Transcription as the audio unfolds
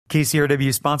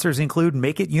KCRW sponsors include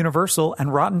Make It Universal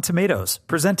and Rotten Tomatoes,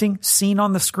 presenting Scene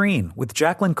on the Screen with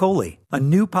Jacqueline Coley, a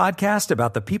new podcast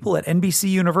about the people at NBC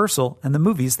Universal and the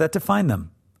movies that define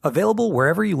them. Available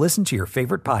wherever you listen to your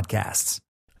favorite podcasts.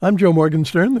 I'm Joe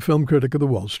Morgenstern, the film critic of the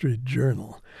Wall Street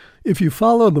Journal. If you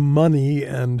follow the money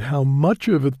and how much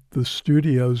of it the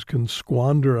studios can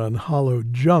squander on hollow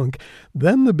junk,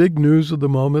 then the big news of the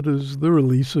moment is the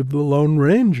release of The Lone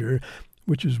Ranger,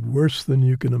 which is worse than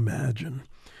you can imagine.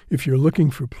 If you're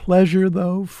looking for pleasure,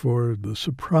 though, for the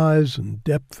surprise and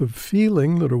depth of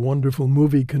feeling that a wonderful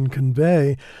movie can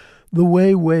convey, The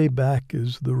Way Back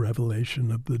is the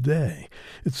revelation of the day.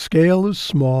 Its scale is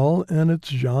small and its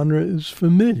genre is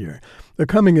familiar. A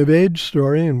coming-of-age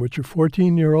story in which a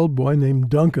 14-year-old boy named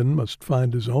Duncan must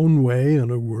find his own way in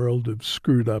a world of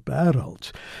screwed-up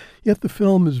adults. Yet the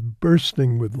film is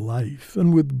bursting with life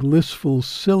and with blissful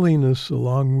silliness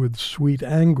along with sweet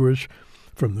anguish,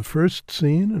 from the first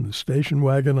scene in a station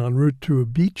wagon en route to a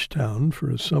beach town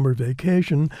for a summer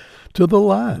vacation to the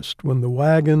last when the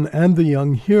wagon and the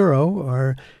young hero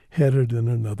are headed in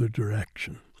another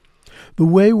direction. The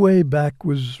Way Back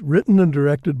was written and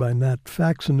directed by Nat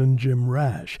Faxon and Jim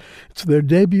Rash. It's their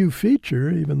debut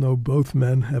feature, even though both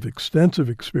men have extensive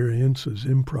experience as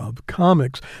improv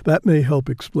comics. That may help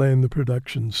explain the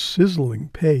production's sizzling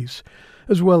pace,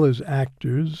 as well as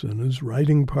actors and as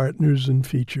writing partners in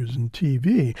features and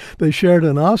TV. They shared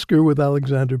an Oscar with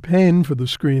Alexander Payne for the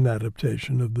screen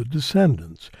adaptation of The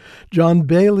Descendants. John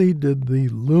Bailey did the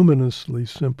luminously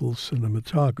simple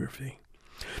cinematography.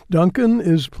 Duncan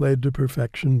is played to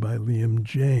perfection by Liam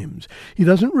James. He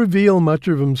doesn't reveal much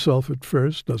of himself at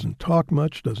first, doesn't talk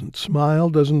much, doesn't smile,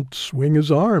 doesn't swing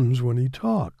his arms when he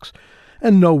talks.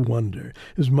 And no wonder.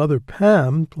 His mother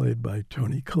Pam, played by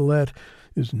Toni Collette,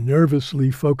 is nervously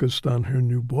focused on her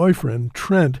new boyfriend,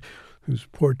 Trent, who's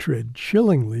portrayed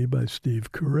chillingly by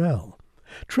Steve Carell.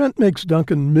 Trent makes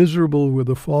Duncan miserable with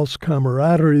a false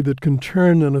camaraderie that can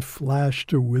turn in a flash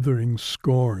to withering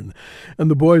scorn,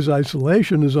 and the boy's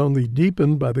isolation is only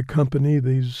deepened by the company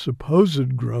these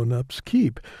supposed grown-ups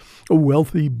keep. A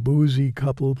wealthy, boozy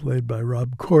couple played by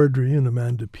Rob Corddry and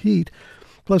Amanda Peet,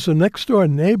 plus a next-door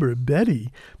neighbor,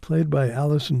 Betty, played by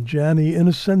Allison Janney, in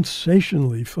a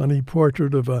sensationally funny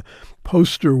portrait of a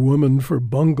poster woman for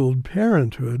bungled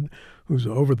parenthood who's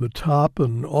over the top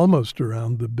and almost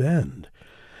around the bend.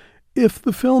 If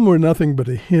the film were nothing but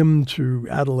a hymn to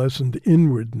adolescent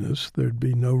inwardness, there'd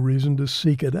be no reason to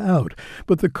seek it out.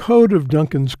 But the code of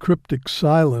Duncan's cryptic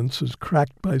silence is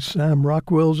cracked by Sam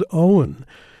Rockwell's Owen,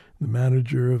 the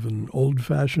manager of an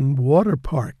old-fashioned water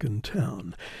park in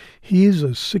town. He's a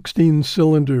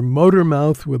 16-cylinder motor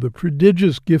mouth with a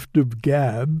prodigious gift of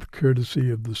gab,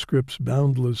 courtesy of the script's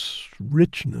boundless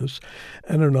richness,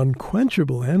 and an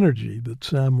unquenchable energy that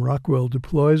Sam Rockwell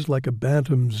deploys like a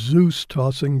bantam Zeus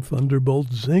tossing thunderbolt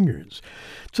zingers.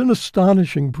 It's an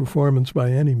astonishing performance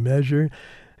by any measure,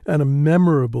 and a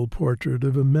memorable portrait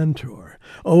of a mentor.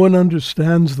 Owen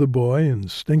understands the boy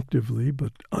instinctively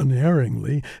but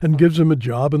unerringly and gives him a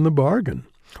job in the bargain.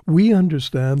 We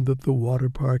understand that the water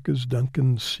park is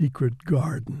Duncan's secret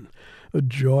garden, a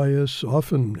joyous,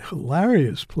 often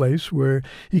hilarious place where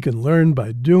he can learn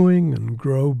by doing and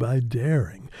grow by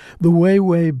daring. The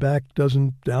Way Back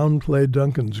doesn't downplay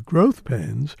Duncan's growth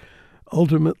pains.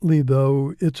 Ultimately,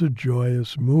 though, it's a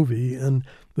joyous movie, and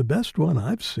the best one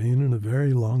I've seen in a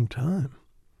very long time.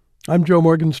 I'm Joe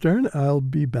Morgenstern. I'll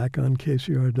be back on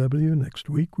KCRW next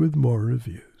week with more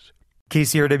reviews.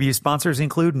 KCRW sponsors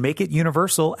include Make It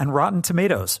Universal and Rotten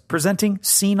Tomatoes, presenting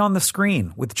Scene on the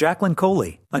Screen with Jacqueline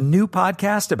Coley, a new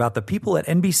podcast about the people at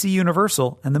NBC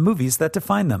Universal and the movies that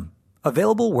define them.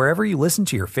 Available wherever you listen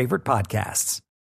to your favorite podcasts.